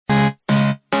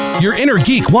Your inner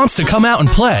geek wants to come out and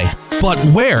play, but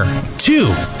where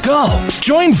to go?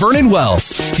 Join Vernon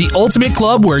Wells, the ultimate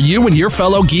club where you and your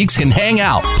fellow geeks can hang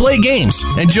out, play games,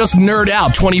 and just nerd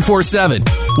out 24/7.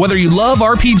 Whether you love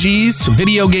RPGs,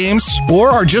 video games, or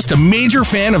are just a major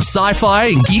fan of sci-fi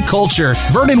and geek culture,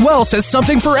 Vernon Wells has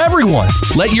something for everyone.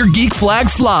 Let your geek flag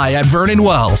fly at Vernon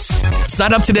Wells.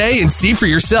 Sign up today and see for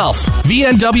yourself.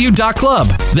 VNW.club.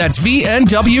 That's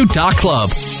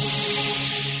VNW.club.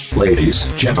 Ladies,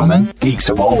 gentlemen, geeks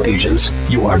of all ages,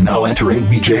 you are now entering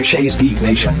BJ Shea's Geek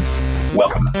Nation.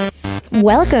 Welcome.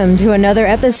 Welcome to another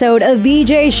episode of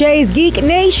BJ Shea's Geek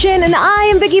Nation, and I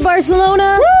am Vicky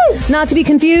Barcelona. Woo! Not to be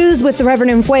confused with the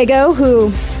Reverend Fuego,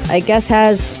 who I guess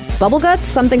has bubble guts,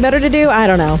 something better to do, I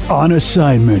don't know. On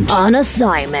assignment.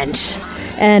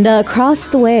 And across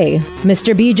the way,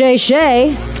 Mr. BJ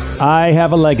Shea. I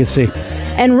have a legacy.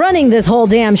 And running this whole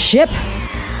damn ship,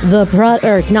 not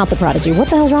the Prodigy. What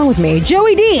the hell's wrong with me?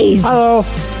 Joey D. Hello.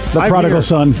 The prodigal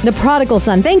son. The prodigal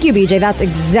son. Thank you, BJ. That's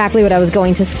exactly what I was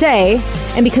going to say.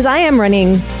 And because I am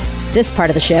running this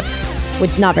part of the ship,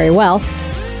 which not very well,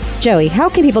 Joey, how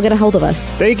can people get a hold of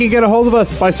us? They can get a hold of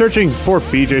us by searching for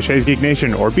BJ Shea's Geek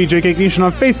Nation or BJ Geek Nation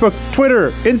on Facebook, Twitter,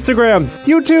 Instagram,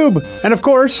 YouTube, and of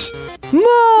course,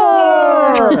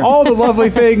 more! All the lovely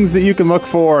things that you can look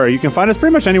for. You can find us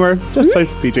pretty much anywhere. Just search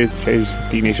BJ Shea's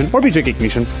Geek Nation or BJ Geek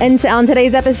Nation. And on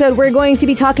today's episode, we're going to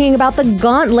be talking about the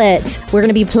Gauntlet. We're going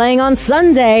to be playing on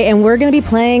Sunday, and we're going to be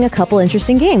playing a couple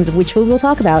interesting games, which we will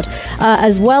talk about,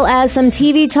 as well as some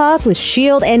TV talk with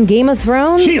S.H.I.E.L.D. and Game of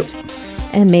Thrones. S.H.I.E.L.D.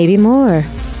 And maybe more.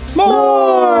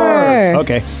 More!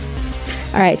 Okay.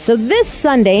 All right, so this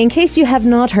Sunday, in case you have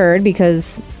not heard,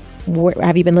 because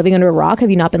have you been living under a rock? Have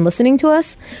you not been listening to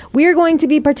us? We are going to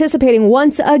be participating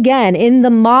once again in the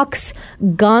Mox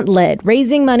Gauntlet,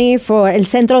 raising money for El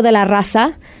Centro de la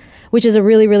Raza, which is a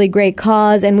really, really great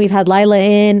cause. And we've had Lila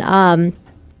in.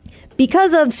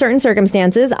 Because of certain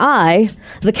circumstances, I,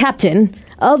 the captain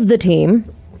of the team,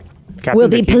 will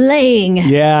be playing.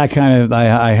 Yeah,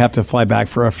 I have to fly back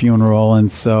for a funeral,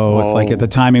 and so it's like the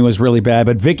timing was really bad.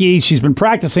 But Vicky, she's been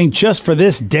practicing just for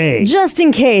this day. Just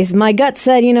in case. My gut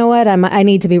said, you know what, I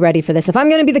need to be ready for this. If I'm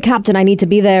going to be the captain, I need to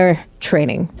be there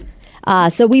training.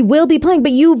 So we will be playing,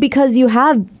 but because you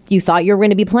thought you were going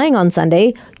to be playing on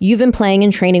Sunday, you've been playing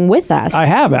and training with us. I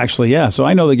have, actually, yeah. So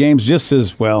I know the games just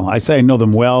as well. I say I know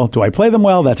them well. Do I play them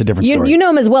well? That's a different story. You know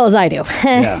them as well as I do.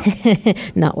 Yeah.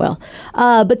 Not well.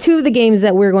 But two of the games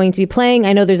that we're going to be playing,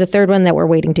 I know there's a third one that we're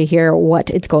waiting to hear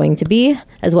what it's going to be,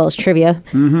 as well as trivia.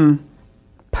 Mm-hmm.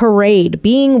 Parade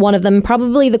being one of them,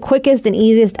 probably the quickest and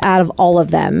easiest out of all of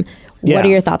them. Yeah. What are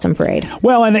your thoughts on Parade?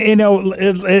 Well,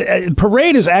 and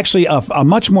Parade is actually a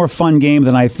much more fun game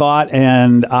than I thought,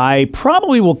 and I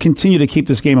probably will continue to keep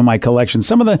this game in my collection.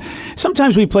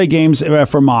 Sometimes we play games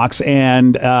for Mox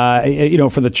and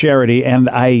for the charity, and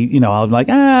I'm like,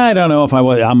 I don't know if I'm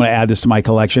going to add this to my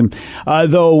collection.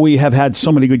 Though we have had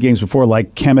so many good games before,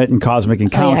 like Kemet and Cosmic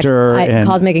Encounter. And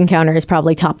Cosmic Encounter is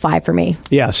probably top 5 for me.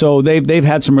 Yeah, so they've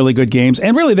had some really good games,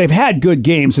 and really they've had good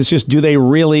games. It's just, do they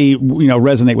really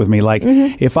resonate with me? Like,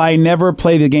 if I never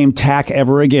play the game TAC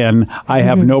ever again, I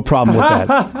have no problem with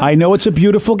that. I know it's a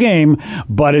beautiful game,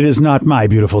 but it is not my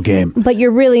beautiful game. But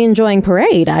you're really enjoying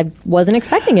Parade. I wasn't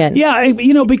expecting it. Yeah,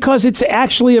 because it's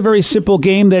actually a very simple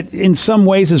game that in some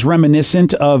ways is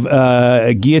reminiscent of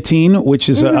Guillotine, which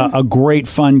is a great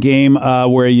fun game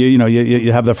where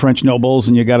you have the French nobles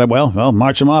and you got to,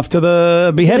 march them off to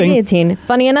the beheading. The guillotine.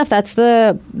 Funny enough,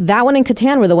 that one and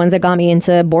Catan were the ones that got me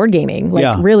into board gaming,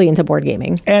 really into board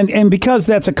gaming. And because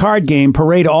that's a card game,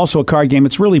 Parade also a card game,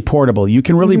 it's really portable. You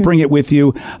can really bring it with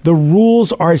you. The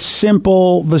rules are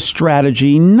simple, the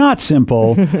strategy not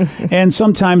simple. And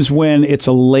sometimes when it's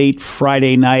a late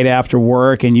Friday night after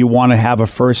work and you want to have a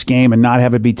first game and not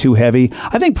have it be too heavy,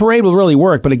 I think Parade will really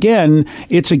work. But again,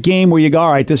 it's a game where you go,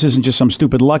 all right, this isn't just some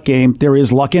stupid luck game. There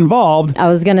is luck involved. I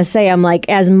was going to say, I'm like,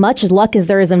 as much luck as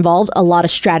there is involved, a lot of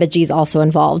strategy is also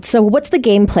involved. So what's the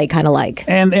gameplay kind of like?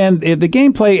 And the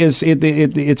gameplay is,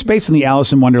 it's based in the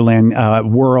Alice in Wonderland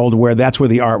world, where that's where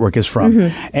the artwork is from.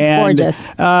 And it's gorgeous.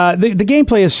 The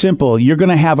gameplay is simple. You're going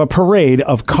to have a parade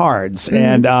of cards,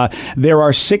 and there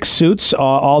are 6 suits,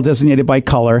 all designated by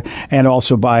color, and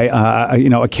also by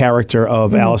a character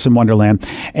of Alice in Wonderland.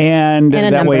 And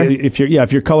that number. way, if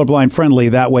you're colorblind friendly,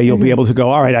 that way you'll be able to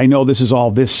go, all right, I know this is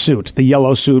all this suit. The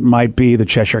yellow suit might be the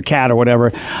Cheshire Cat or whatever,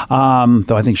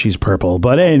 though I think she's purple.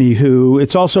 But anywho,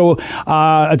 it's also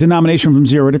a denomination from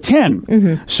 0 to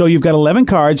 10. So you've got 11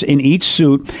 cards in each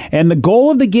suit, and the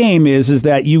goal of the game is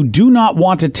that you do not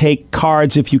want to take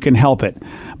cards if you can help it.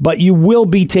 but you will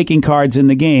be taking cards in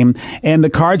the game, and the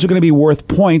cards are going to be worth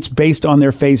points based on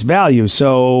their face value.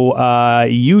 So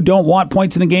you don't want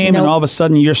points in the game, and all of a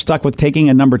sudden you're stuck with taking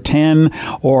a number 10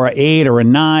 or an 8 or a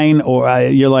 9, or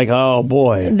you're like, oh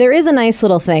boy. There is a nice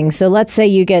little thing. So let's say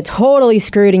you get totally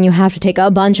screwed and you have to take a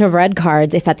bunch of red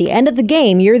cards. If at the end of the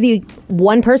game you're the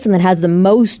one person that has the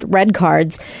most red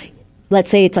cards, let's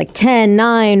say it's like 10,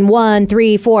 9, 1,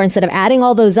 3, 4. Instead of adding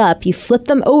all those up, you flip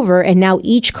them over, and now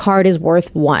each card is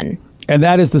worth 1. And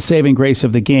that is the saving grace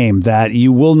of the game, that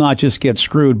you will not just get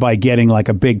screwed by getting like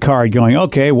a big card going,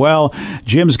 okay, well,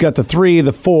 Jim's got the 3,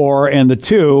 the 4, and the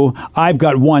 2. I've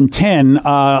got 1, 10.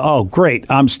 Oh, great.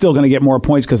 I'm still going to get more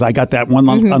points because I got that one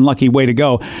unlucky way to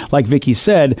go. Like Vicky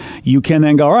said, you can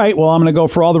then go, all right, well, I'm going to go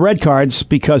for all the red cards,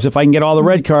 because if I can get all the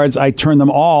red cards, I turn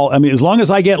them all. I mean, as long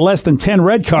as I get less than 10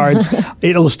 red cards,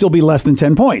 it'll still be less than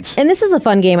 10 points. And this is a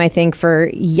fun game, I think, for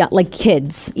like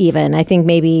kids even. I think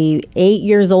maybe 8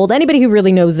 years old. Anybody who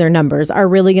really knows their numbers are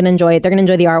really going to enjoy it. They're going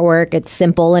to enjoy the artwork. It's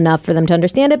simple enough for them to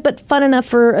understand it, but fun enough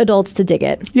for adults to dig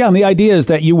it. Yeah, and the idea is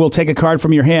that you will take a card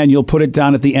from your hand, you'll put it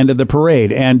down at the end of the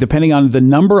parade, and depending on the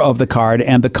number of the card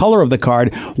and the color of the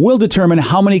card will determine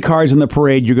how many cards in the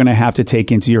parade you're going to have to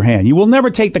take into your hand. You will never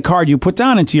take the card you put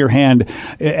down into your hand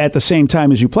at the same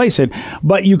time as you place it,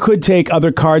 but you could take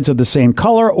other cards of the same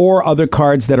color or other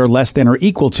cards that are less than or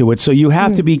equal to it. So you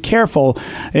have to be careful,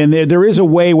 and there is a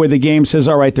way where the game says,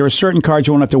 all right, there are certain cards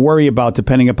you won't have to worry about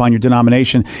depending upon your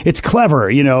denomination. It's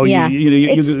clever, you know. Yeah.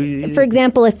 For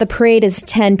example, if the parade is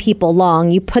 10 people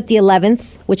long, you put the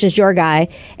 11th, which is your guy,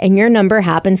 and your number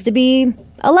happens to be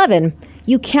 11.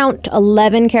 You count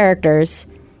 11 characters,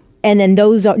 and then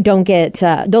those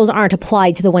aren't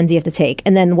applied to the ones you have to take.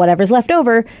 And then whatever's left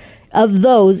over of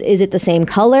those, is it the same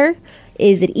color?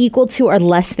 Is it equal to or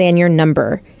less than your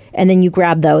number? And then you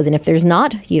grab those, and if there's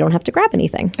not, you don't have to grab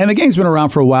anything. And the game's been around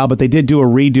for a while, but they did do a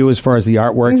redo as far as the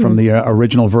artwork from the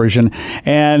original version.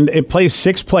 And it plays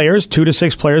 6 players, 2 to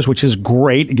 6 players, which is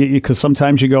great, because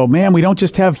sometimes you go, man, we don't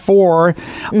just have 4.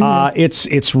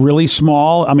 It's really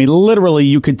small. I mean, literally,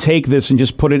 you could take this and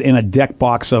just put it in a deck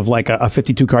box of like a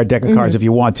 52-card deck of cards if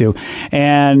you want to.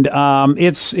 And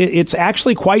it's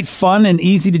actually quite fun and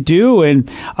easy to do,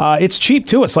 and it's cheap,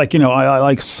 too. It's like,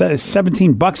 like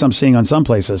 $17 I'm seeing on some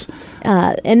places.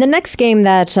 And the next game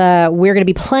that we're going to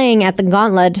be playing at the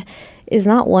Gauntlet is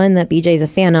not one that BJ is a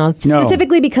fan of,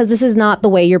 specifically because this is not the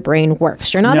way your brain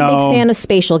works. You're not a big fan of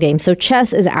spatial games, so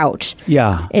chess is out.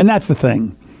 Yeah, and that's the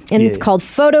thing. And it's called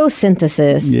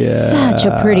Photosynthesis. Yeah. Such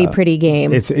a pretty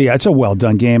game. It's a well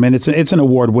done game, and it's an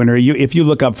award winner. If you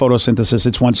look up Photosynthesis,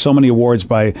 it's won so many awards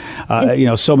by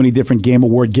so many different game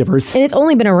award givers. And it's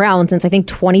only been around since I think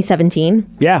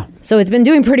 2017. Yeah. So it's been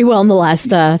doing pretty well in the last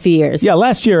few years. Yeah,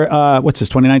 last year, what's this,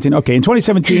 2019? Okay, in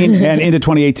 2017 and into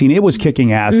 2018, it was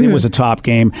kicking ass. It was a top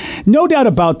game. No doubt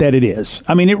about that it is.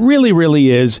 I mean, it really,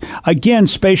 really is. Again,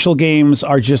 spatial games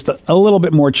are just a little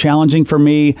bit more challenging for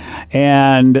me,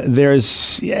 and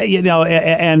there's,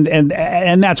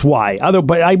 and that's why.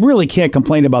 But I really can't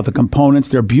complain about the components.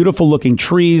 They're beautiful looking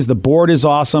trees. The board is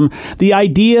awesome. The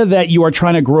idea that you are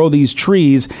trying to grow these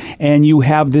trees and you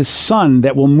have this sun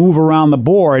that will move around the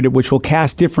board, which will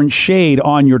cast different shade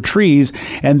on your trees,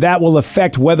 and that will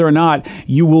affect whether or not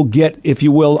you will get, if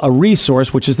you will, a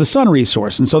resource, which is the sun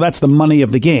resource. And so that's the money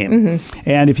of the game.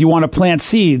 And if you want to plant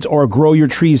seeds or grow your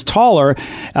trees taller,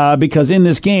 because in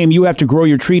this game you have to grow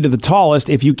your tree to the tallest.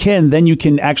 If you can, then you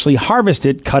can actually harvest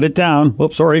it, cut it down,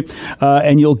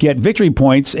 and you'll get victory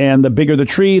points. And the bigger the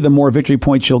tree, the more victory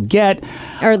points you'll get.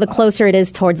 Or the closer it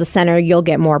is towards the center, you'll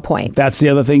get more points. That's the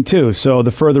other thing, too. So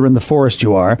the further in the forest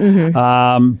you are.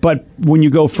 But when you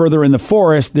go further in the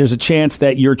forest, there's a chance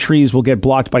that your trees will get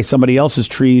blocked by somebody else's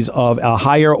trees of a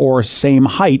higher or same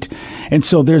height. And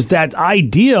so there's that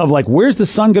idea of like, where's the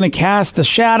sun going to cast the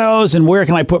shadows and where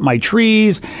can I put my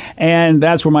trees? And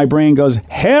that's where my brain goes,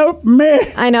 help me.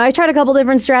 I know. I tried a couple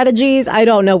different strategies. I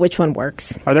don't know which one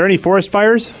works. Are there any forest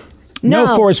fires?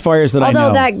 No forest fires that I know.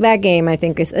 Although that game, I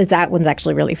think, is that one's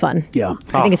actually really fun. Yeah.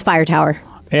 I think it's Fire Tower.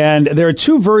 And there are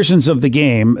 2 versions of the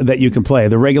game that you can play,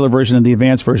 the regular version and the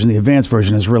advanced version. The advanced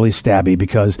version is really stabby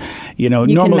because, you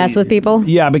normally, can mess with people?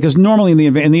 Yeah, because normally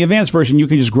in the advanced version, you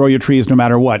can just grow your trees no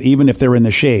matter what, even if they're in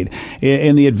the shade.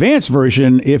 In the advanced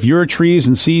version, if your trees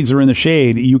and seeds are in the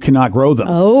shade, you cannot grow them.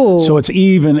 Oh. So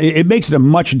it makes it a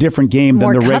much different game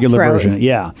than the regular version.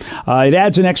 Yeah. It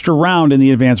adds an extra round in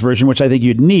the advanced version, which I think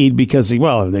you'd need because, you're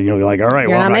like, all right.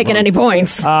 You're not making any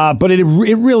points. But it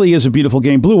really is a beautiful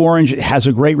game. Blue Orange has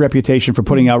a great reputation for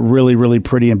putting out really, really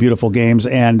pretty and beautiful games.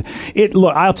 And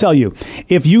look, I'll tell you,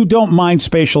 if you don't mind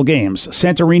spatial games,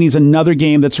 Santorini's another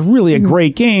game that's really a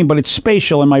great game, but it's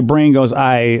spatial, and my brain goes,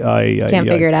 I can't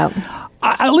figure it out.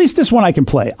 At least this one I can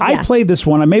play. I played this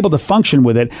one. I'm able to function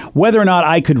with it. Whether or not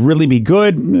I could really be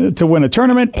good to win a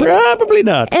tournament, probably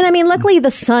not. And I mean, luckily the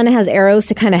sun has arrows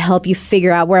to kind of help you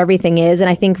figure out where everything is. And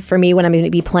I think for me, when I'm going to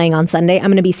be playing on Sunday,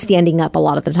 I'm going to be standing up a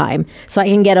lot of the time. So I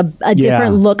can get a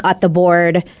different look at the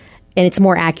board. And it's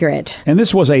more accurate. And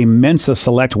this was a Mensa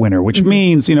Select winner, which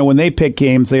means, when they pick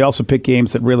games, they also pick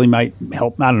games that really might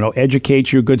help,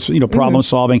 educate you, good, problem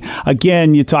solving.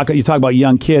 Again, you talk about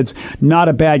young kids, not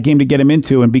a bad game to get them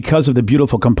into. And because of the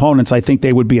beautiful components, I think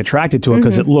they would be attracted to it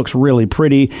because it looks really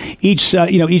pretty. Each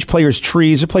player's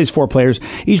trees, it plays 4 players.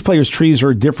 Each player's trees are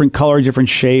a different color, different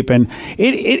shape. And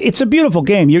it's a beautiful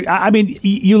game.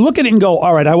 You look at it and go,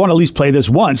 all right, I want to at least play this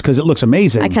once because it looks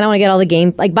amazing. I kind of want to get all the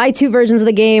game, like buy 2 versions of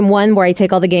the game, one where I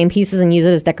take all the game pieces and use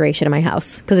it as decoration in my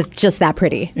house because it's just that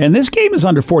pretty. And this game is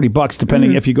under $40,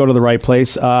 depending if you go to the right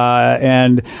place.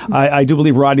 And I do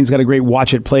believe Rodney's got a great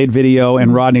Watch It Played video.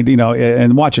 And Rodney,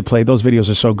 and Watch It Played, those videos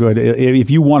are so good.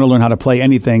 If you want to learn how to play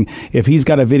anything, if he's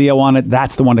got a video on it,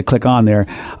 that's the one to click on there.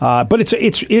 But it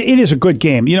is a good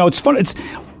game. It's fun.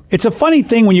 It's a funny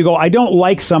thing when you go, I don't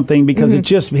like something because it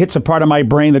just hits a part of my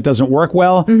brain that doesn't work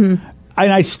well.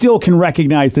 And I still can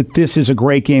recognize that this is a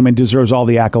great game and deserves all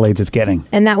the accolades it's getting.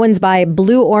 And that one's by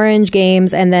Blue Orange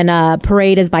Games, and then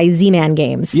Parade is by Z-Man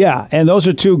Games. Yeah, and those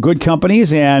are 2 good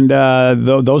companies, and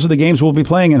those are the games we'll be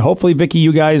playing. And hopefully, Vicky,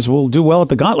 you guys will do well at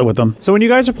the Gauntlet with them. So when you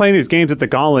guys are playing these games at the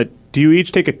Gauntlet, do you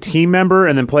each take a team member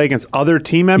and then play against other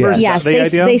team members? Yes,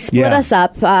 they split us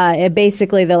up.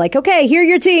 Basically, they're like, okay, here are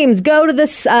your teams. Go to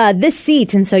this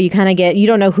seat. And so you kind of you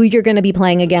don't know who you're going to be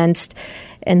playing against.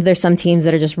 And there's some teams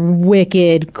that are just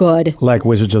wicked good. Like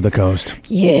Wizards of the Coast.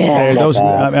 Yeah.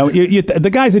 The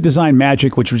guys that designed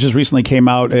Magic, which just recently came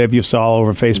out, if you saw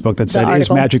over Facebook, that said,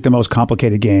 is Magic the most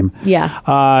complicated game?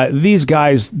 Yeah. These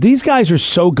guys are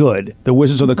so good. The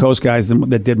Wizards of the Coast guys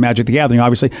that did Magic the Gathering,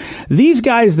 obviously. These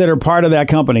guys that are part of that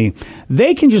company,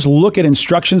 they can just look at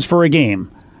instructions for a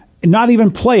game, not even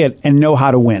play it, and know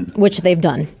how to win. Which they've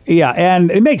done. Yeah,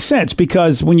 and it makes sense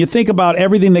because when you think about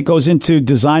everything that goes into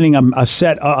designing a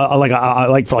set,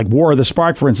 like War of the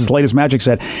Spark, for instance, latest Magic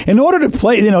set, in order to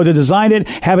play, to design it,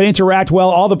 have it interact well,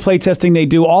 all the play testing they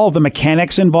do, all of the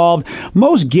mechanics involved.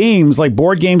 Most games, like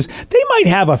board games, they might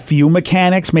have a few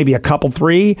mechanics, maybe a couple,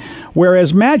 3,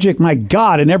 whereas Magic, my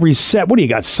God, in every set, what do you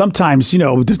got? Sometimes,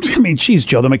 geez,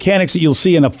 Joe, the mechanics that you'll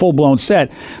see in a full-blown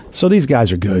set. So these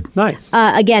guys are good. Nice.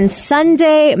 Again,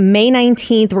 Sunday, May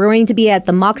 19th, we're going to be at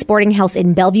the Mox Boarding House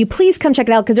in Bellevue. Please come check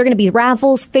it out because there are going to be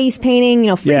raffles, face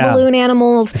painting, free balloon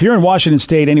animals. If you're in Washington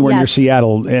State, anywhere near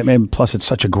Seattle, and plus it's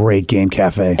such a great game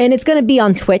cafe. And it's going to be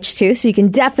on Twitch too, so you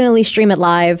can definitely stream it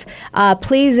live.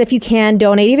 Please, if you can,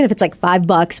 donate, even if it's like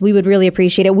 $5, we would really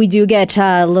appreciate it. We do get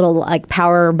little like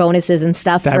power bonuses and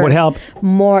stuff. That would help.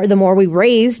 The more we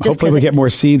raise. Hopefully we get more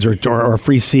seeds or a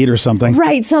free seed or something.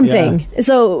 Right, something. Yeah.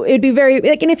 So it'd be very,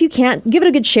 and if you can't, give it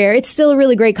a good share. It's still a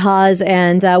really great cause,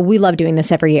 and we love doing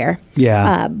this every year.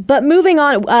 Yeah. But moving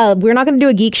on, we're not going to do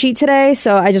a geek sheet today,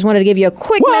 so I just wanted to give you a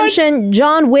quick mention.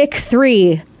 John Wick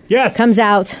 3 comes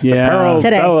out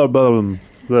today.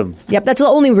 Yep, that's the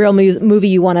only real movie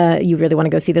you really want to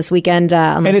go see this weekend.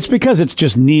 And it's because it's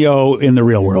just Neo in the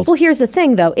real world. Well, here's the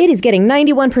thing, though. It is getting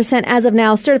 91% as of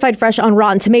now, certified fresh on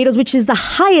Rotten Tomatoes, which is the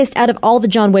highest out of all the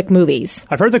John Wick movies.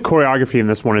 I've heard the choreography in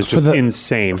this one is just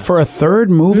insane. For a third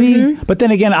movie? But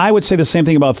then again, I would say the same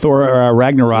thing about Thor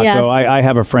Ragnarok, though. I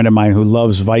have a friend of mine who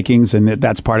loves Vikings, and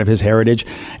that's part of his heritage,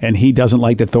 and he doesn't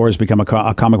like that Thor has become a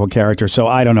comic book character. So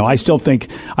I don't know. I still think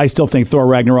Thor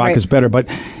Ragnarok is better, but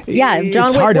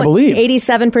John Wick, hard to believe.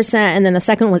 87%, and then the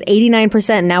second one was 89%,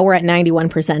 and now we're at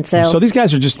 91%. So these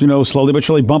guys are just, slowly but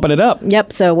surely bumping it up.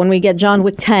 Yep. So when we get John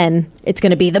Wick 10, it's going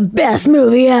to be the best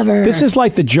movie ever. This is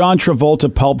like the John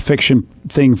Travolta Pulp Fiction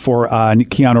thing for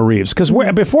Keanu Reeves. Because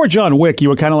before John Wick, you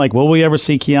were kind of like, will we ever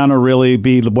see Keanu really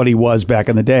be what he was back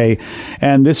in the day?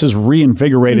 And this has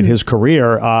reinvigorated his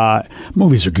career.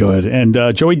 Movies are good.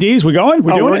 And Joey D's, we going?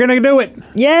 We're going to do it.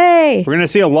 Yay. We're going to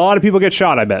see a lot of people get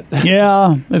shot, I bet.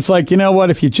 Yeah. It's like, you know what?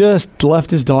 If you just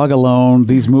left his dog alone,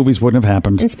 these movies wouldn't have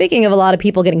happened. And speaking of a lot of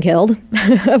people getting killed,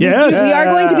 we are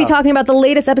going to be talking about the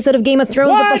latest episode of Game of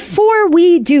Thrones. But before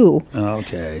we do,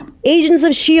 okay, Agents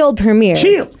of S.H.I.E.L.D. premiere.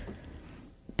 S.H.I.E.L.D.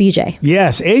 BJ.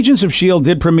 Yes, Agents of S.H.I.E.L.D.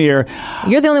 did premiere.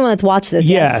 You're the only one that's watched this.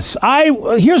 Yes.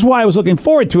 Here's why I was looking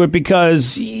forward to it,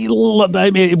 because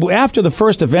after the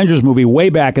first Avengers movie way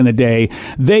back in the day,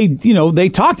 they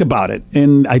talked about it,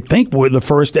 and I think it was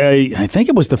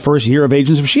the first year of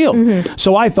Agents of S.H.I.E.L.D.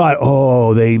 So I thought,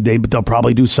 they'll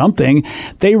probably do something.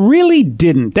 They really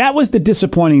didn't. That was the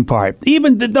disappointing part.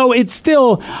 Even though it's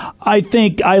still, I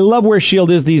think I love where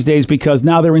S.H.I.E.L.D. is these days, because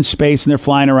now they're in space and they're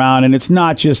flying around, and it's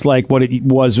not just like what it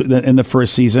was in the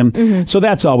first season. So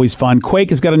that's always fun. Quake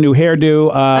has got a new hairdo.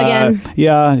 Again.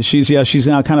 Yeah, she's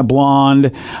now kind of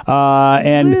blonde.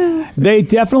 And they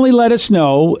definitely let us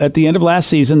know at the end of last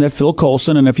season that Phil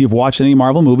Coulson, and if you've watched any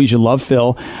Marvel movies, you love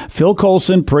Phil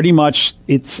Coulson, pretty much,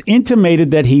 it's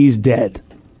intimated that he's dead.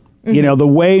 You know, the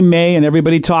way May and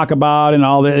everybody talk about and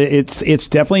all that, it's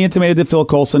definitely intimated that Phil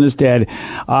Coulson is dead.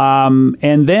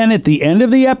 And then at the end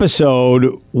of the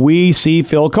episode, we see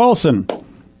Phil Coulson.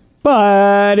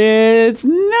 But it's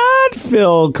not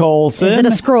Phil Coulson. Is it a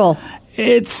Skrull?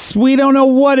 We don't know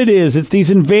what it is. It's these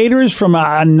invaders from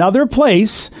another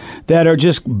place that are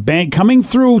just coming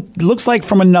through, looks like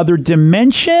from another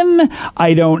dimension.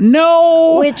 I don't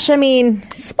know. Which, I mean,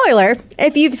 spoiler,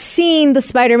 if you've seen the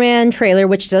Spider-Man trailer,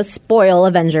 which does spoil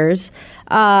Avengers,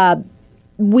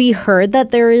 we heard that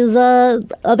there is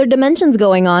other dimensions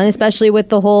going on, especially with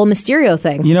the whole Mysterio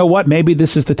thing. You know what? Maybe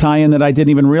this is the tie-in that I didn't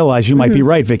even realize. You might be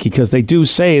right, Vicky, because they do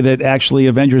say that actually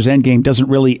Avengers Endgame doesn't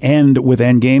really end with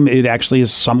Endgame. It actually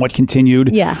is somewhat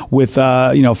continued with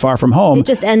Far From Home. It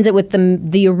just ends it with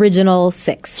the original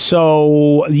 6.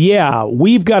 So, yeah,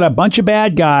 we've got a bunch of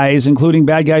bad guys, including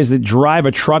bad guys that drive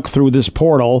a truck through this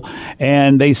portal,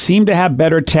 and they seem to have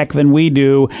better tech than we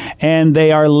do, and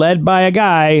they are led by a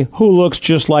guy who looks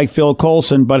just like Phil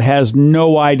Coulson, but has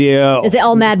no idea. Is it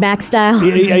all Mad Max style?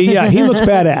 Yeah, he looks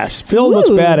badass. Phil looks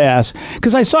badass.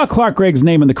 Because I saw Clark Gregg's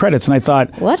name in the credits, and I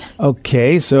thought, what?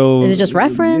 Okay, so is it just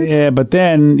reference? Yeah, but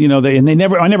then I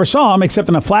never saw him except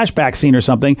in a flashback scene or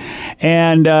something.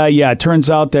 And it turns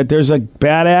out that there's a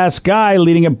badass guy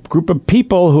leading a group of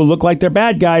people who look like they're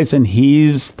bad guys, and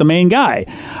he's the main guy.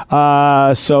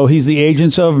 So he's the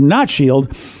agents of not S.H.I.E.L.D.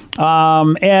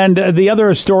 And the other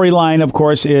storyline, of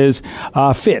course, is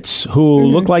Fitz, who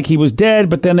looked like he was dead,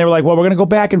 but then they were like, well, we're going to go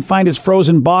back and find his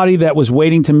frozen body that was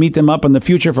waiting to meet them up in the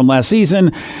future from last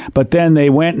season. But then they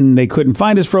went and they couldn't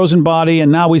find his frozen body,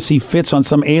 and now we see Fitz on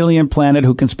some alien planet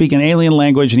who can speak an alien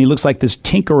language, and he looks like this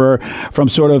tinkerer from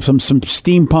sort of some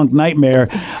steampunk nightmare.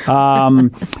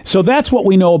 So that's what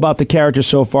we know about the character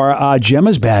so far.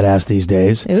 Gemma's badass these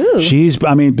days.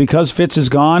 Ooh. Because Fitz is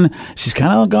gone, she's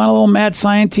kind of gone a little mad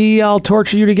scientist. I'll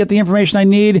torture you to get the information I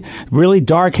need. Really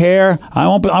dark hair. I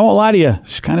won't lie to you.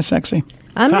 She's kind of sexy.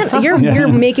 You're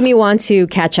making me want to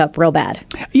catch up real bad.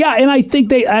 Yeah, and I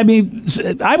think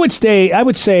I would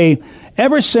say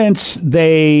ever since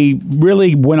they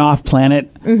really went off planet,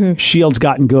 S.H.I.E.L.D.'s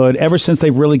gotten good. Ever since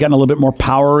they've really gotten a little bit more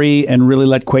powery and really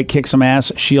let Quake kick some ass,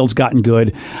 S.H.I.E.L.D.'s gotten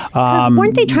good.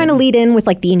 Weren't they trying to lead in with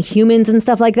like the Inhumans and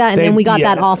stuff like that? And then we got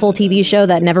that awful TV show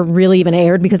that never really even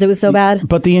aired because it was so bad.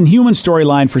 But the Inhuman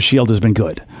storyline for S.H.I.E.L.D. has been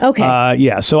good.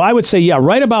 Okay. So I would say,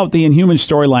 right about the Inhuman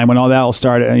storyline when all that all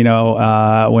started,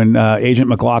 when Agent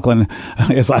McLaughlin,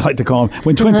 as I like to call him,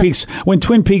 when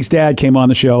Twin Peaks dad came on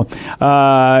the show,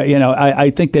 I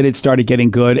think that it started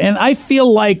getting good. And I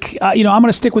feel like, I'm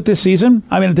going to stick with this season.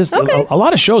 I mean, a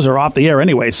lot of shows are off the air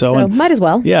anyway. So might as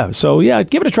well. Yeah. So,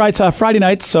 give it a try. It's Friday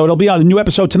nights, so it'll be on a new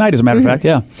episode tonight, as a matter of fact.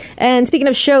 Yeah. And speaking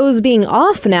of shows being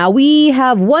off now, we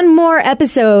have one more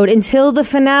episode until the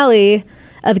finale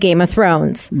of Game of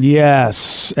Thrones.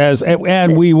 Yes,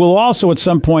 and we will also at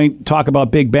some point talk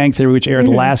about Big Bang Theory, which aired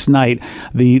last night,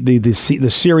 the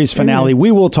series finale.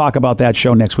 We will talk about that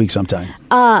show next week sometime.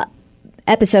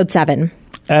 Episode 7.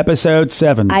 Episode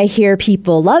 7. I hear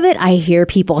people love it. I hear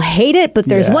people hate it. But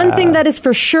there's one thing that is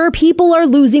for sure. People are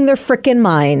losing their frickin'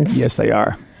 minds. Yes, they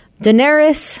are.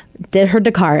 Daenerys did her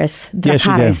Dracarys. Yes,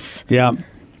 she did. Yeah.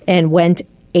 And went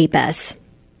apes.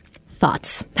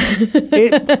 Thoughts?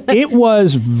 It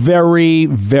was very,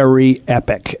 very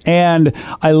epic. And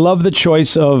I love the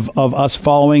choice of us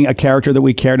following a character that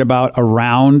we cared about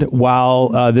around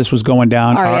while this was going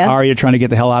down. Arya trying to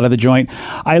get the hell out of the joint.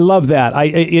 I love that.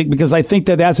 Because I think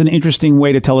that that's an interesting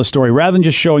way to tell a story. Rather than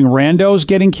just showing randos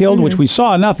getting killed, which we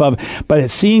saw enough of,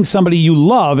 but seeing somebody you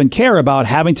love and care about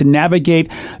having to navigate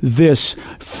this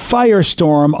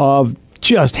firestorm of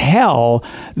just hell.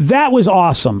 That was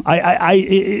awesome.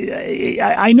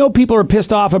 I know people are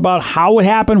pissed off about how it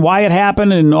happened, why it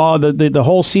happened, and all the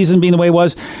whole season being the way it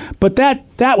was. But that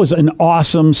was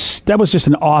just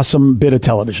an awesome bit of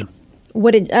television.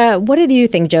 What did you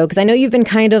think, Joe? Because I know you've been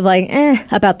kind of like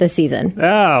about this season.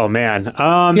 Oh man,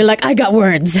 You're like, I got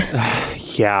words.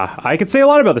 yeah, I could say a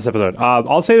lot about this episode.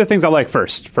 I'll say the things I like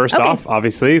first. First off,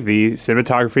 obviously the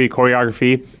cinematography,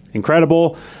 choreography,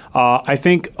 incredible. I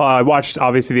think I watched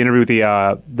obviously the interview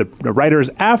with the writers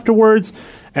afterwards,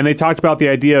 and they talked about the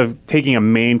idea of taking a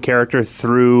main character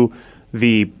through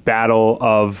the Battle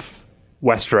of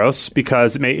Westeros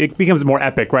because it becomes more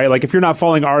epic, right? Like if you're not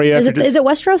following Arya... Is it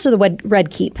Westeros or the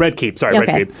Red Keep? Red Keep, sorry,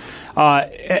 okay. Red Keep.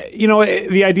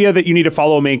 The idea that you need to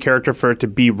follow a main character for it to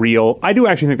be real, I do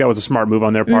actually think that was a smart move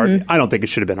on their part. I don't think it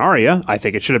should have been Arya. I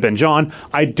think it should have been Jon.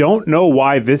 I don't know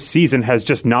why this season has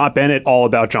just not been at all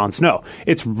about Jon Snow.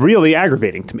 It's really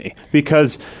aggravating to me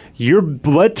because you're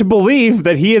led to believe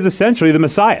that he is essentially the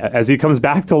Messiah as he comes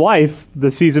back to life the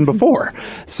season before.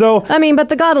 So, I mean, but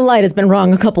the God of Light has been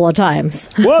wrong a couple of times.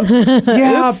 Whoops.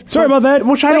 Yeah, sorry about that.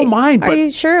 Which I don't mind. Are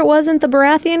you sure it wasn't the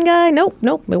Baratheon guy? Nope,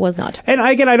 it was not. And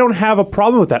again, I don't have a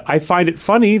problem with that. I find it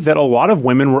funny that a lot of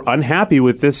women were unhappy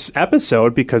with this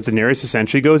episode because Daenerys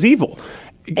essentially goes evil.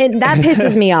 And that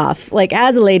pisses me off. Like,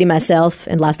 as a lady myself,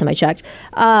 and last time I checked,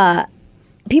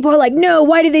 people are like, no,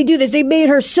 why did they do this? They made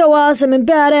her so awesome and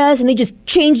badass, and they just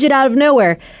changed it out of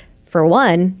nowhere. For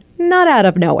one, not out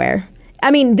of nowhere.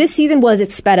 I mean, this season, was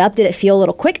it sped up? Did it feel a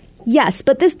little quick? Yes,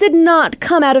 but this did not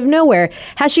come out of nowhere.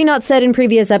 Has she not said in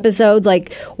previous episodes,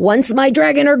 like, once my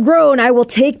dragon are grown, I will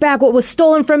take back what was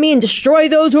stolen from me and destroy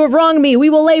those who have wronged me.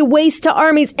 We will lay waste to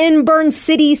armies and burn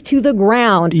cities to the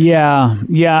ground. Yeah.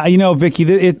 You know, Vicky,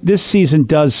 this season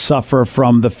does suffer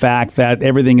from the fact that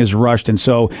everything is rushed. And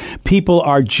so people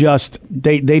are just,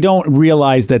 they don't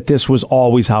realize that this was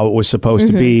always how it was supposed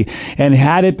to be. And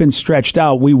had it been stretched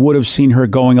out, we would have seen her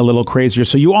going a little crazier.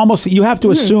 So you have to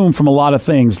assume from a lot of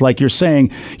things, like you're saying,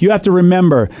 you have to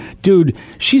remember, dude,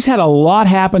 she's had a lot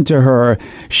happen to her.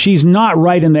 She's not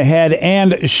right in the head,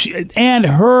 and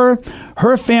her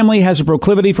family has a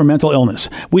proclivity for mental illness.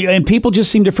 And people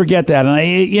just seem to forget that.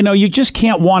 And you just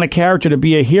can't want a character to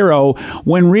be a hero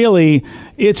when really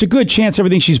it's a good chance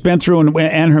everything she's been through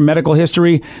and her medical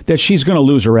history that she's going to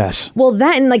lose her ass. Well,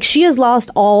 that and like she has lost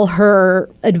all her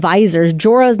advisors.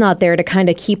 Jorah's not there to kind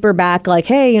of keep her back. Like,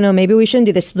 hey, maybe we shouldn't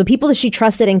do this. The people that she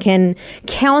trusted and can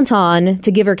count on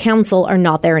to give her counsel are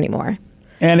not there anymore.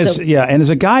 And as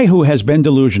a guy who has been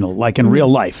delusional, like in real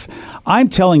life, I'm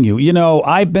telling you,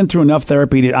 I've been through enough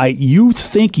therapy. You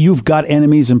think you've got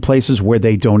enemies in places where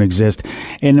they don't exist,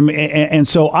 and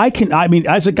so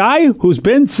as a guy who's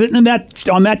been sitting on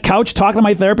that couch talking to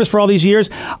my therapist for all these years,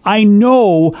 I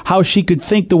know how she could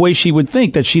think the way she would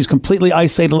think, that she's completely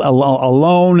isolated,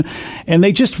 alone, and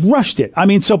they just rushed it.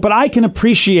 But I can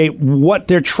appreciate what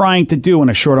they're trying to do in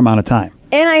a short amount of time.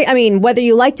 And I mean, whether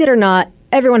you liked it or not,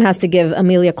 everyone has to give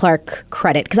Emilia Clarke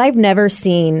credit because I've never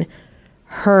seen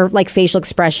her like facial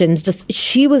expressions. Just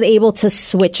she was able to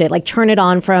switch it, like turn it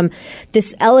on from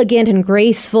this elegant and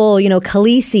graceful,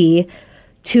 Khaleesi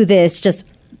to this just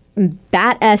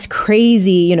badass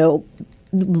crazy,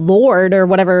 lord or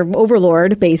whatever,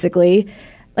 overlord, basically.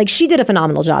 Like, she did a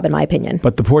phenomenal job, in my opinion.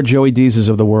 But the poor Joey Deezes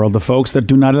of the world, the folks that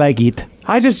do not like it.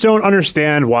 I just don't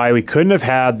understand why we couldn't have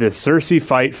had this Cersei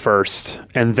fight first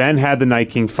and then had the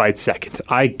Night King fight second.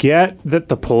 I get that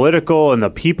the political and the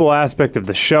people aspect of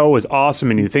the show is awesome,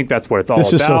 and you think that's what it's all about.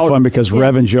 This is so fun because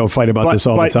Rev and Joe fight about this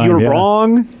all the time. But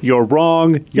you're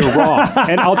wrong.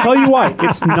 And I'll tell you why.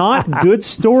 It's not good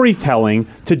storytelling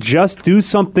to just do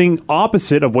something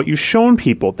opposite of what you've shown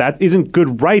people. That isn't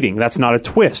good writing. That's not a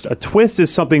twist. A twist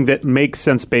is something that makes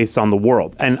sense based on the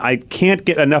world. And I can't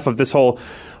get enough of this whole...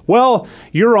 Well,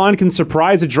 Euron can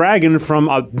surprise a dragon from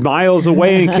miles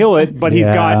away and kill it, but he's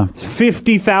got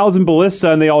 50,000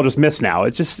 ballista and they all just miss now.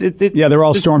 It's just... they're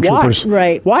all stormtroopers.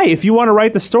 Right. Why? If you want to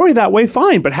write the story that way,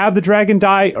 fine, but have the dragon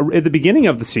die at the beginning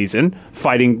of the season,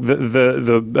 fighting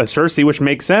the Cersei, which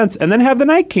makes sense, and then have the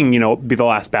Night King, be the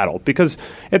last battle. Because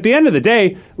at the end of the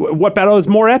day, what battle is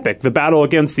more epic? The battle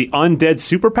against the undead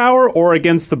superpower or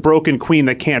against the broken queen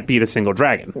that can't beat a single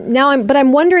dragon? Now,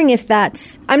 I'm wondering if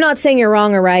that's... I'm not saying you're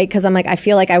wrong or right, because I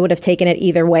feel like I would have taken it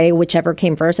either way, whichever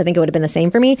came first. I think it would have been the same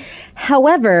for me.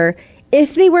 However,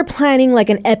 if they were planning like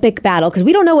an epic battle, because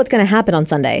we don't know what's going to happen on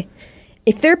Sunday,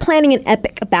 if they're planning an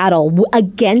epic battle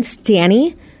against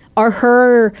Dany, are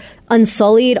her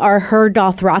Unsullied, are her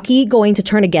Dothraki going to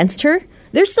turn against her?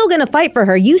 They're still going to fight for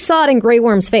her. You saw it in Grey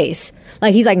Worm's face.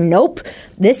 Like, he's like, nope,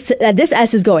 this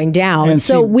S is going down. And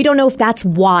so we don't know if that's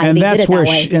why they did it that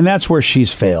way. And that's where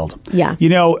she's failed. Yeah.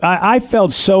 I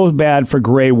felt so bad for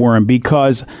Grey Worm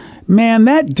because man,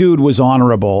 that dude was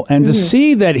honorable. And to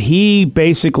see that he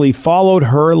basically followed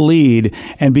her lead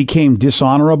and became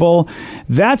dishonorable,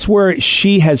 that's where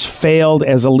she has failed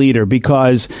as a leader,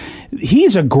 because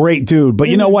he's a great dude, but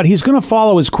you know what? He's going to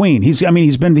follow his queen. He's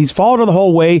followed her the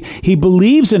whole way. He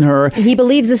believes in her. He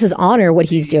believes this is honor, what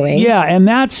he's doing. Yeah,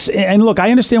 and look,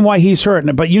 I understand why he's hurt,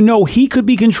 but he could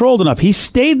be controlled enough. He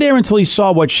stayed there until he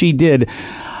saw what she did.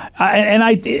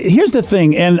 Here's the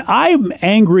thing, and I'm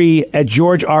angry at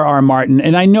George R.R. Martin,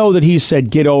 and I know that he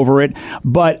said get over it,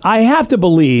 but I have to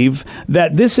believe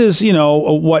that this is,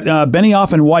 what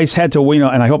Benioff and Weiss had to,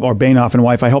 and I hope, or Benioff and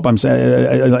Weiss, I hope I'm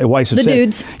saying, Weiss have the said.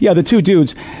 Dudes. Yeah, the two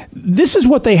dudes. This is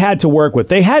what they had to work with.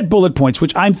 They had bullet points,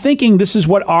 which I'm thinking this is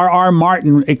what R.R.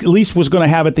 Martin at least was going to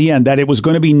have at the end, that it was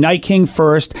going to be Night King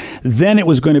first, then it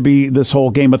was going to be this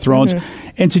whole Game of Thrones.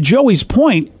 And to Joey's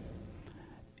point,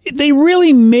 they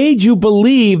really made you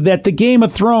believe that the Game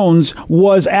of Thrones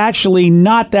was actually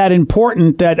not that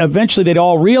important, that eventually they'd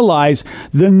all realize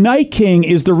the Night King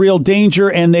is the real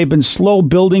danger, and they've been slow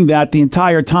building that the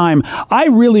entire time. I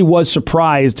really was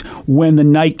surprised when the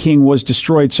Night King was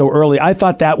destroyed so early. I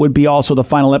thought that would be also the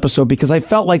final episode, because I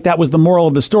felt like that was the moral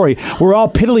of the story. We're all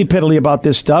piddly about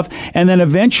this stuff, and then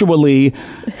eventually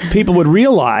people would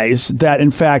realize that, in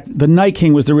fact, the Night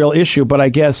King was the real issue, but I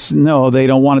guess, no, they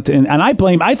don't want it to. And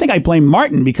I think I blame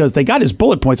Martin, because they got his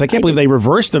bullet points. I can't believe they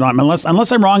reversed it on him,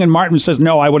 unless I'm wrong and Martin says,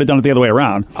 no, I would have done it the other way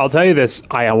around. I'll tell you this.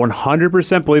 I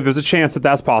 100% believe there's a chance that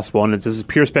that's possible, and this is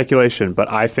pure speculation,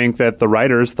 but I think that the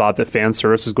writers thought that fan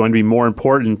service was going to be more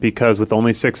important, because with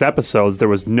only 6 episodes, there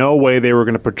was no way they were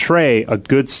going to portray a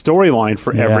good storyline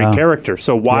for every character.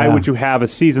 So why would you have a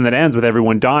season that ends with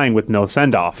everyone dying with no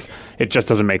send-off? It just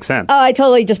doesn't make sense.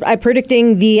 I'm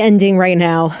predicting the ending right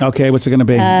now. Okay, what's it going to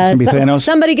be? It's going to be Thanos?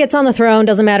 Somebody gets on the throne,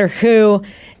 doesn't matter who,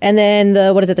 and then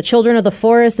the children of the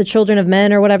forest, the children of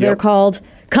men, or whatever they're called,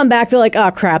 come back. They're like,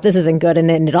 oh crap, this isn't good, and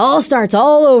then it all starts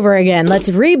all over again. Let's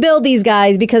rebuild these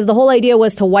guys, because the whole idea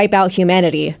was to wipe out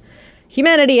humanity.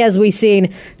 Humanity, as we've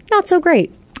seen, not so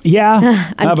great.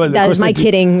 Yeah, that was my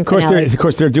kidding. Of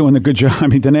course, they're doing the good job. I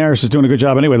mean, Daenerys is doing a good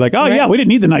job anyway. Like, yeah, we didn't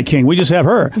need the Night King. We just have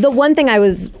her. The one thing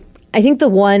I think the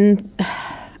one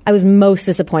I was most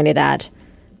disappointed at,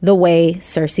 the way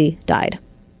Cersei died.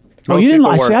 Oh, you didn't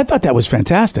like it? I thought that was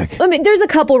fantastic. I mean, there's a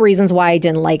couple reasons why I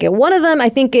didn't like it. One of them, I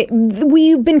think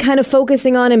we've been kind of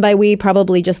focusing on, and by we,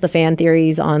 probably just the fan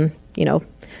theories on,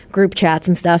 group chats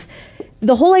and stuff.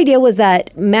 The whole idea was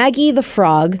that Maggie the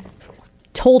Frog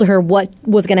told her what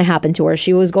was going to happen to her.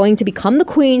 She was going to become the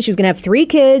queen. She was going to have 3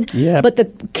 kids, but the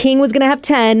king was going to have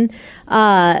 10,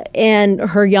 and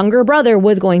her younger brother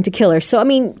was going to kill her. So, I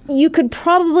mean, you could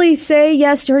probably say,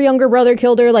 yes, her younger brother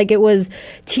killed her, like it was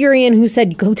Tyrion who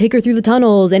said, go take her through the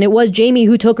tunnels, and it was Jaime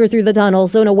who took her through the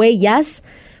tunnels. So, in a way, yes,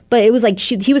 but it was like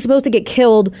he was supposed to get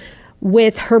killed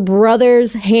with her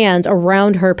brother's hands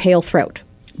around her pale throat.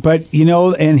 But,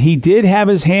 and he did have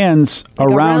his hands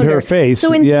around her face.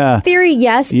 So in theory,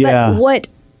 yes. But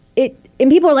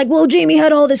and people are like, well, Jaime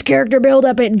had all this character build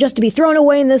up and just to be thrown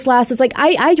away in this last. It's like,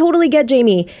 I totally get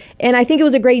Jaime. And I think it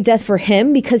was a great death for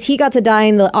him, because he got to die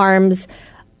in the arms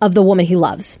of the woman he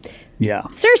loves. Yeah.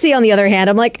 Cersei, on the other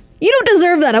hand, I'm like, you don't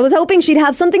deserve that. I was hoping she'd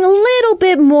have something a little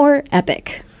bit more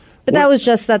epic. But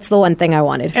that's the one thing I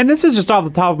wanted. And this is just off the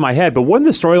top of my head, but wouldn't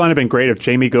the storyline have been great if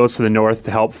Jaime goes to the north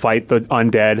to help fight the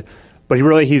undead, but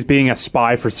he's being a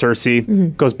spy for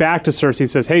Cersei, goes back to Cersei,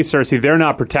 says, hey, Cersei, they're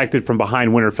not protected from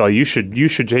behind Winterfell. You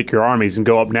should take your armies and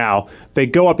go up now. They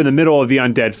go up in the middle of the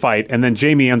undead fight, and then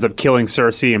Jaime ends up killing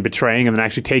Cersei and betraying him and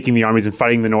actually taking the armies and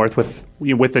fighting the north with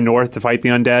the north to fight the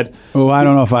undead. Oh, I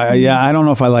don't know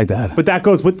if I like that. But that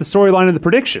goes with the storyline of the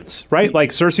predictions, right?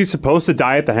 Like, Cersei's supposed to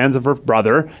die at the hands of her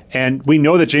brother, and we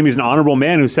know that Jaime's an honorable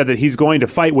man who said that he's going to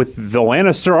fight with the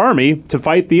Lannister army to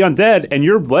fight the undead, and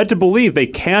you're led to believe they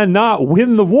cannot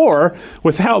win the war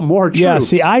without more troops. Yeah,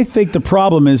 see, I think the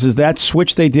problem is that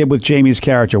switch they did with Jaime's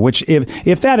character, which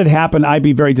if that had happened, I'd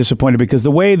be very disappointed, because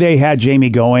the way they had Jaime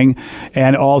going,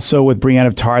 and also with Brienne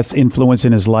of Tarth's influence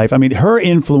in his life, I mean, her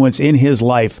influence in his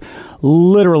life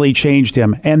literally changed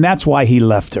him, and that's why he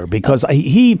left her, because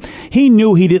he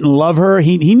knew he didn't love her.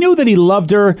 He knew that he loved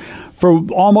her for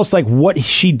almost like what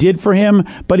she did for him,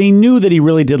 but he knew that he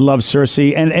really did love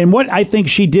Cersei. And what I think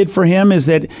she did for him is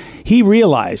that he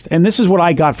realized, and this is what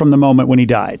I got from the moment when he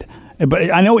died.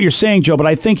 But I know what you're saying, Joe, but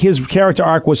I think his character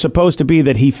arc was supposed to be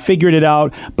that he figured it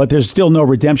out, but there's still no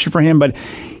redemption for him. But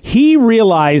he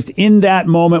realized in that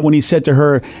moment when he said to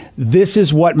her, this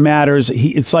is what matters.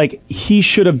 It's like he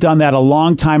should have done that a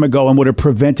long time ago and would have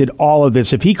prevented all of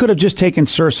this. If he could have just taken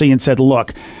Cersei and said,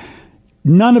 look,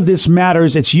 none of this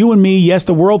matters. It's you and me. Yes,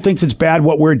 the world thinks it's bad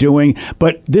what we're doing,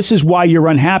 but this is why you're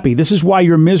unhappy. This is why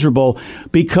you're miserable,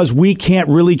 because we can't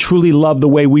really truly love the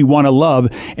way we want to love.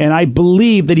 And I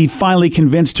believe that he finally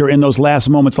convinced her in those last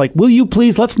moments, like, will you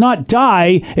please, let's not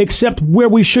die except where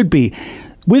we should be.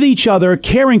 With each other,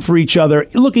 caring for each other,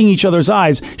 looking each other's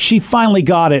eyes. She finally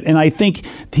got it. And I think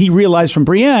he realized from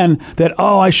Brienne that,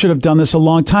 I should have done this a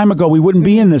long time ago. We wouldn't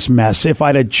be in this mess if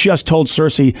I'd have just told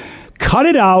Cersei, cut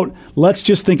it out. Let's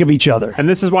just think of each other. And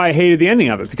this is why I hated the ending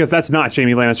of it, because that's not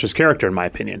Jaime Lannister's character, in my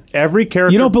opinion. Every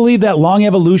character... You don't believe that long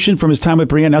evolution from his time with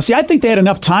Brienne? Now, see, I think they had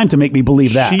enough time to make me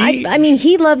believe that. I mean,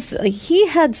 he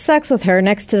had sex with her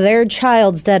next to their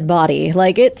child's dead body.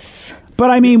 Like, it's... But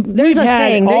I mean, there's a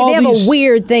thing. They have a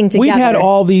weird thing together. We've had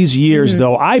all these years,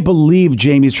 though. I believe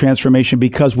Jaime's transformation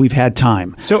because we've had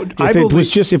time. So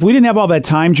if we didn't have all that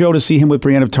time, Joe, to see him with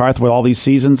Brienne of Tarth with all these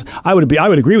seasons, I would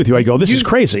agree with you. I go, this is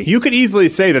crazy. You could easily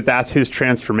say that that's his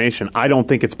transformation. I don't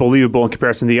think it's believable in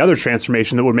comparison to the other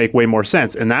transformation that would make way more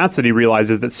sense, and that's that he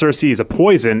realizes that Cersei is a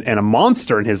poison and a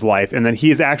monster in his life, and that he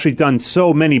has actually done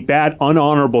so many bad,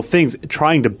 unhonorable things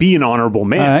trying to be an honorable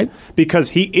man, because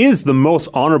he is the most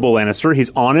honorable Lannister.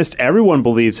 He's honest. Everyone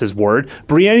believes his word.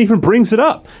 Brienne even brings it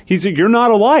up. He's like, you're not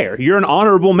a liar. You're an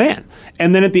honorable man.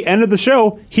 And then at the end of the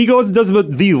show, he goes and does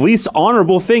the least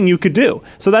honorable thing you could do.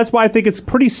 So that's why I think it's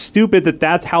pretty stupid that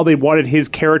that's how they wanted his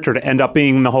character to end up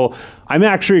being the whole, I'm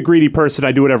actually a greedy person,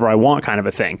 I do whatever I want kind of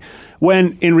a thing.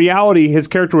 When in reality, his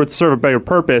character would serve a better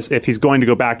purpose if he's going to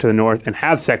go back to the North and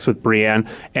have sex with Brienne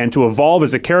and to evolve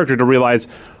as a character to realize,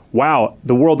 wow,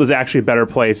 the world is actually a better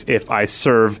place if I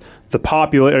serve the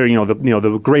popular,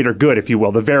 the greater good, if you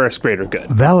will, the Varys greater good.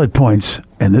 Valid points,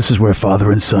 and this is where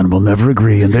father and son will never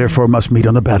agree, and therefore must meet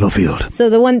on the battlefield. So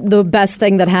the best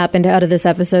thing that happened out of this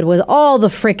episode was all the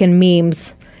freaking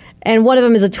memes. And one of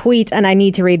them is a tweet, and I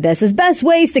need to read this. His best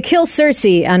ways to kill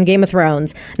Cersei on Game of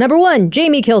Thrones. Number 1,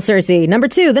 Jaime kills Cersei. Number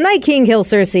 2, the Night King kills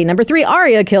Cersei. Number 3,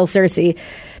 Arya kills Cersei.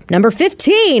 Number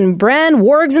 15, Bran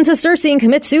wargs into Cersei and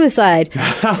commits suicide.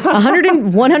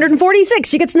 146,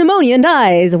 she gets pneumonia and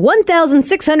dies.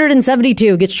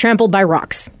 1,672 gets trampled by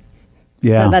rocks.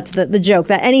 Yeah. So that's the joke,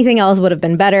 that anything else would have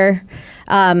been better.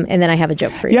 And then I have a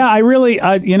joke for you. Yeah, I really,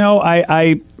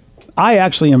 I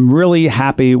actually am really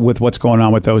happy with what's going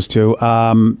on with those two.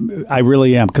 I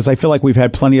really am, because I feel like we've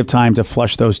had plenty of time to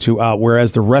flush those two out,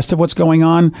 whereas the rest of what's going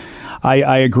on,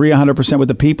 I agree 100% with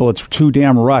the people. It's too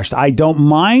damn rushed. I don't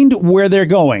mind where they're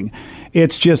going.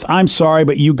 It's just, I'm sorry,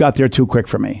 but you got there too quick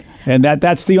for me. And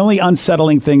that's the only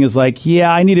unsettling thing is like,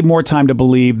 yeah, I needed more time to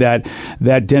believe that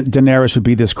Daenerys would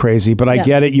be this crazy. But I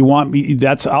get it. You want me?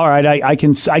 That's all right. I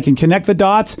can connect the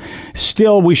dots.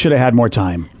 Still, we should have had more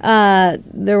time.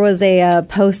 There was a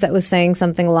post that was saying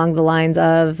something along the lines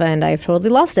of, and I've totally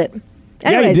lost it.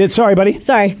 Anyways, yeah, you did. Sorry, buddy.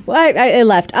 Sorry. Well, I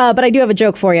left. But I do have a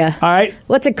joke for you. All right.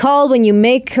 What's it called when you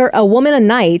make a woman a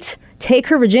knight, take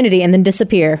her virginity, and then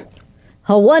disappear?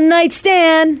 A one-night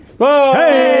stand. Whoa!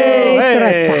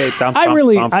 Hey! I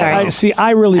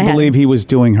really believe he was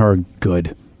doing her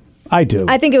good. I do.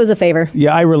 I think it was a favor.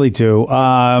 Yeah, I really do.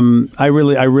 I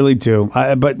really do.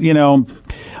 But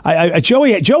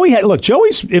Joey had look.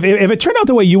 Joey's if it turned out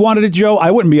the way you wanted it, Joe,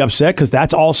 I wouldn't be upset because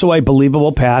that's also a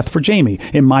believable path for Jaime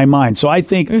in my mind. So I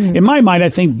think in my mind, I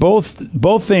think both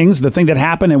things, the thing that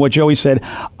happened and what Joey said,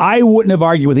 I wouldn't have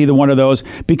argued with either one of those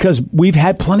because we've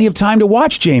had plenty of time to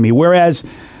watch Jaime. Whereas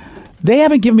they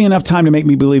haven't given me enough time to make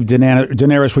me believe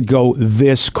Daenerys would go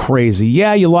this crazy.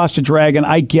 Yeah, you lost a dragon.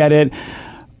 I get it.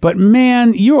 But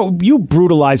man, you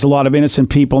brutalized a lot of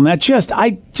innocent people, and I just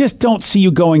don't see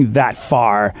you going that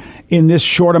far in this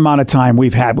short amount of time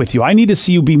we've had with you. I need to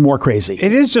see you be more crazy.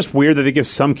 It is just weird that they give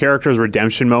some characters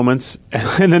redemption moments,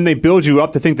 and then they build you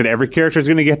up to think that every character is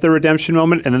going to get their redemption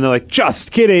moment, and then they're like,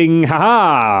 just kidding,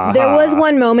 haha. There was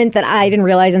one moment that I didn't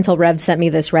realize until Rev sent me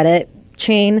this Reddit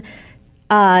chain.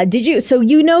 Did you? So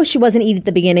she wasn't eating at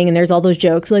the beginning, and there's all those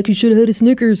jokes like you should have had a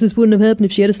Snickers. This wouldn't have happened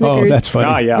if she had a Snickers. Oh, that's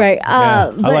funny. Yeah. Right. I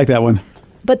like that one.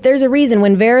 But there's a reason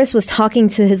when Varys was talking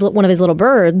to one of his little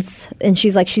birds, and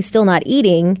she's like, she's still not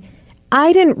eating.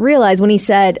 I didn't realize when he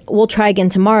said, "We'll try again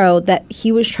tomorrow," that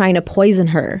he was trying to poison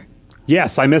her.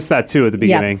 Yes, I missed that too at the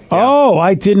beginning. Yeah. Yeah. Oh,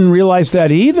 I didn't realize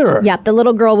that either. Yeah, the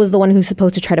little girl was the one who's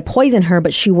supposed to try to poison her,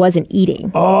 but she wasn't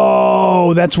eating.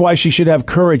 Oh, that's why she should have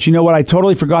courage. You know what? I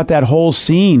totally forgot that whole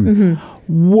scene.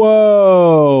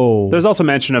 Whoa. There's also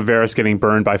mention of Varys getting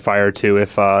burned by fire too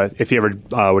if he ever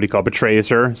betrays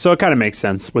her. So it kind of makes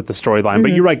sense with the storyline.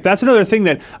 But you're right. That's another thing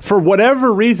that for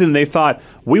whatever reason they thought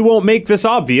we won't make this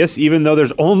obvious, even though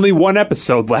there's only one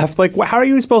episode left. Like, how are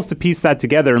you supposed to piece that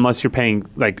together unless you're paying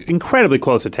like incredibly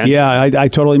close attention? Yeah, I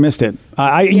totally missed it.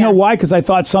 You know why? Because I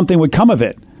thought something would come of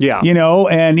it. Yeah. You know,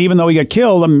 and even though he got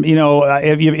killed,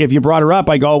 if you brought her up,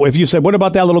 I go, if you said, what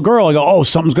about that little girl? I go, oh,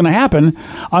 something's going to happen.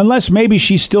 Unless maybe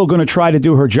she's still going to try to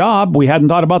do her job. We hadn't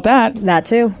thought about that. That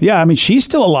too. Yeah, I mean, she's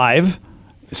still alive.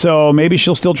 So maybe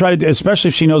she'll still try to do, especially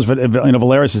if she knows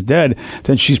Varys is dead,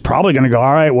 then she's probably going to go,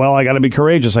 all right, well, I got to be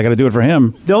courageous. I got to do it for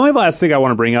him. The only last thing I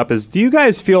want to bring up is, do you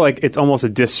guys feel like it's almost a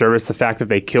disservice the fact that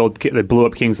they blew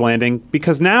up King's Landing?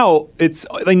 Because now it's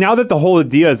like, now that the whole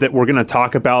idea is that we're going to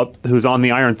talk about who's on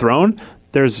the Iron Throne,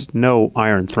 there's no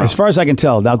Iron Throne. As far as I can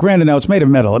tell. Now, granted, it's made of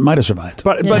metal. It might have survived.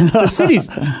 But the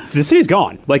city's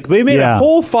gone. Like, they made a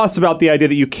whole fuss about the idea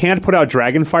that you can't put out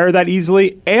dragon fire that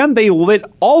easily, and they lit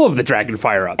all of the dragon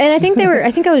fire up. And I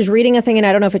think I was reading a thing, and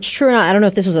I don't know if it's true or not. I don't know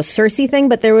if this was a Cersei thing,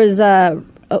 but there was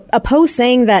a post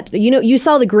saying that, you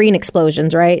saw the green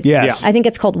explosions, right? Yes. Yeah. I think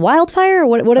it's called wildfire.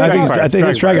 What are they called? I think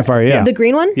it's Dragonfire, yeah. The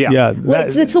green one? Yeah. Well,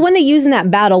 it's the one they use in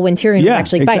that battle when Tyrion was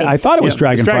actually fighting. I thought it was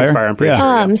Dragonfire. I'm pretty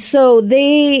sure. So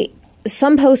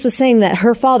some post was saying that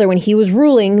her father, when he was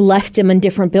ruling, left him in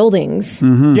different buildings.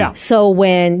 Mm-hmm. Yeah. So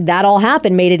when that all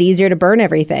happened, made it easier to burn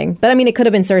everything. But I mean, it could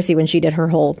have been Cersei when she did her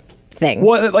whole thing.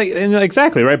 Well,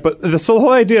 exactly, right? But the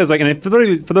whole idea is like, and for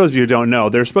those of you who don't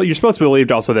know, you're supposed to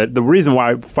believe also that the reason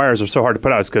why fires are so hard to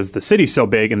put out is because the city's so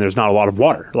big and there's not a lot of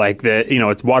water. Like,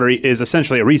 it's water is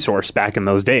essentially a resource back in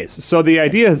those days. So the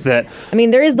idea is that, I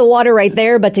mean, there is the water right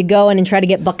there, but to go in and try to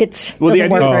get buckets doesn't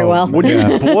work very well. When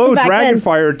you blow dragon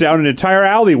fire down an entire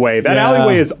alleyway, that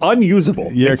alleyway is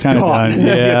unusable. You're kind of done.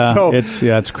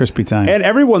 Yeah, it's crispy time. And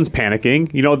everyone's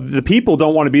panicking. The people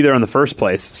don't want to be there in the first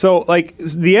place. So, like,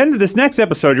 the end of this next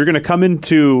episode, you're going to come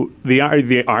into the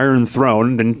Iron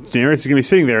Throne, and Daenerys is going to be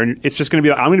sitting there, and it's just going to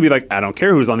be, I'm going to be like, I don't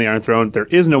care who's on the Iron Throne. There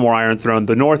is no more Iron Throne.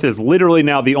 The North is literally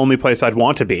now the only place I'd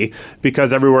want to be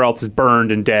because everywhere else is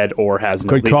burned and dead or has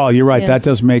no Good call. You're right. Yeah. That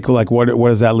does make, like, what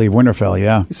does that leave Winterfell?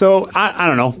 Yeah. So, I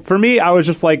don't know. For me, I was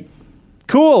just like,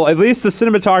 cool. At least the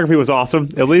cinematography was awesome.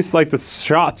 At least, like, the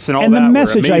shots and all that were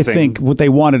amazing. And the message, I think, what they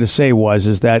wanted to say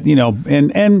is that,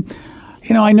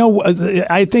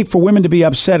 I think for women to be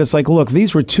upset, it's like, look,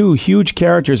 these were two huge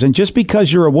characters, and just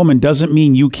because you're a woman doesn't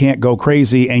mean you can't go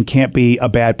crazy and can't be a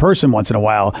bad person once in a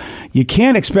while. You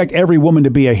can't expect every woman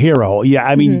to be a hero. Yeah,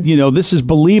 I mean, this is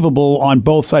believable on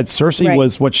both sides. Cersei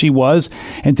was what she was,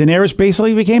 and Daenerys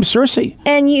basically became Cersei.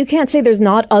 And you can't say there's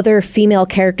not other female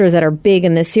characters that are big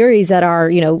in this series that are,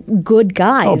 good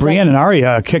guys. Oh, Brienne and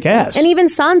Arya kick ass. And even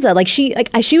Sansa,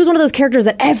 she was one of those characters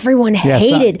that everyone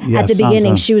hated at the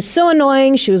beginning. Sansa. She was so annoying.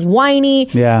 She was whiny.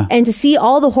 Yeah. And to see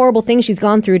all the horrible things she's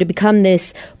gone through to become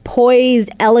this poised,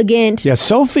 elegant,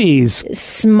 Sophie's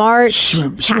smart,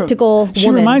 tactical woman. She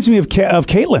reminds me of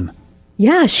Caitlyn.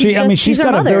 Yeah, she's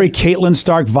got a very Caitlyn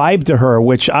Stark vibe to her,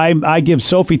 which I give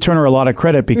Sophie Turner a lot of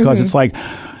credit because it's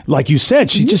like you said,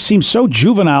 she just seems so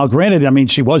juvenile. Granted, I mean,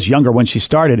 she was younger when she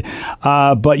started.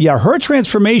 But yeah, her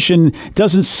transformation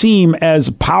doesn't seem as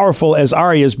powerful as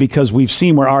Arya's because we've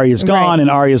seen where Arya's gone and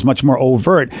Arya's much more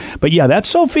overt. But yeah, that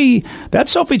Sophie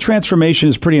transformation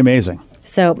is pretty amazing.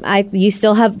 So you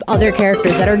still have other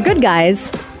characters that are good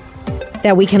guys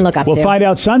that we can look up to. We'll find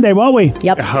out Sunday, won't we?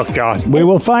 Yep. Oh, God. We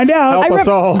will find out. Help us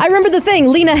all. I remember the thing.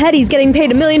 Lena Headey's getting paid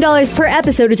 $1 million per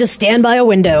episode to just stand by a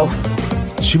window.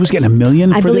 She was getting $1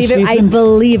 million for this season? I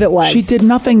believe it was. She did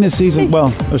nothing this season.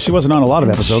 Well, she wasn't on a lot of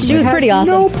episodes. She was pretty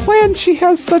awesome. No plan. She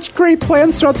has such great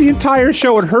plans throughout the entire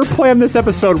show, and her plan this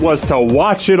episode was to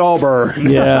watch it all burn.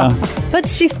 Yeah. But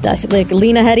she's like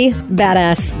Lena Headey,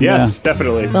 badass. Yes,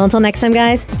 definitely. Well, until next time,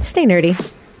 guys, stay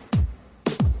nerdy.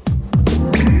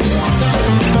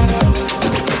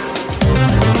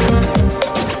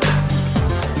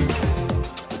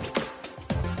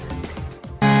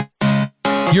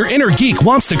 Your inner geek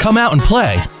wants to come out and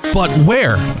play, but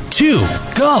where to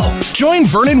go? Join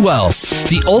Vernon Wells,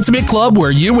 the ultimate club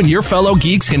where you and your fellow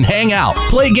geeks can hang out,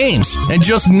 play games, and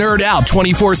just nerd out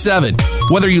 24/7.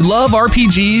 Whether you love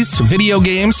RPGs, video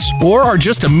games, or are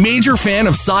just a major fan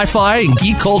of sci-fi and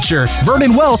geek culture,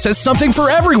 Vernon Wells has something for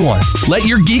everyone. Let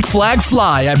your geek flag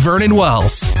fly at Vernon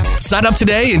Wells. Sign up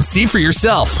today and see for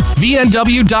yourself.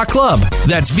 VNW.club.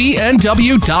 That's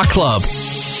VNW.club.